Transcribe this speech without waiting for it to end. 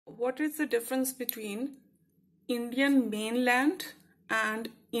what is the difference between Indian mainland and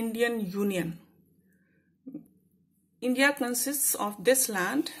Indian Union? India consists of this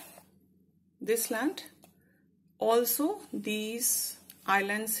land, also these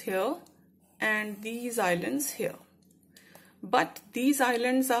islands here and these islands here. But these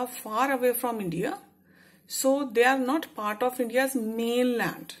islands are far away from India, so they are not part of India's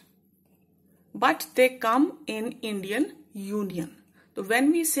mainland, but they come in Indian Union. So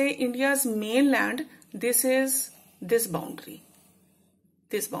when we say India's mainland, this is this boundary,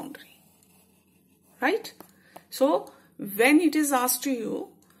 right? So when it is asked to you,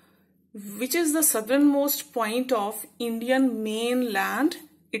 which is the southernmost point of Indian mainland,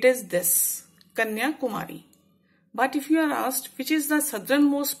 it is this, Kanyakumari. But if you are asked, which is the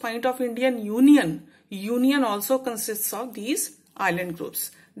southernmost point of Indian Union, Union also consists of these island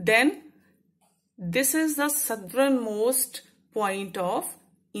groups, then this is the southernmost point of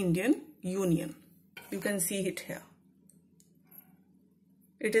Indian Union. You can see it here.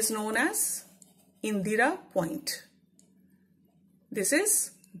 It is known as Indira Point. This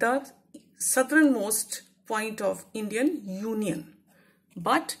is the southernmost point of Indian Union.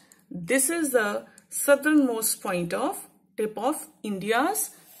 But this is the southernmost point of tip of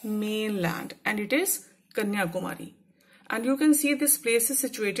India's mainland, and it is Kanyakumari. And you can see this place is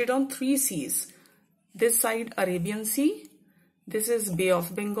situated on 3 seas. This side Arabian Sea, this is Bay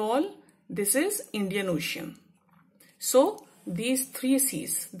of Bengal, this is Indian Ocean. So these 3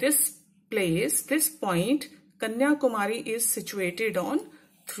 seas, this place, this point Kanyakumari is situated on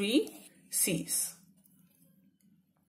 3 seas.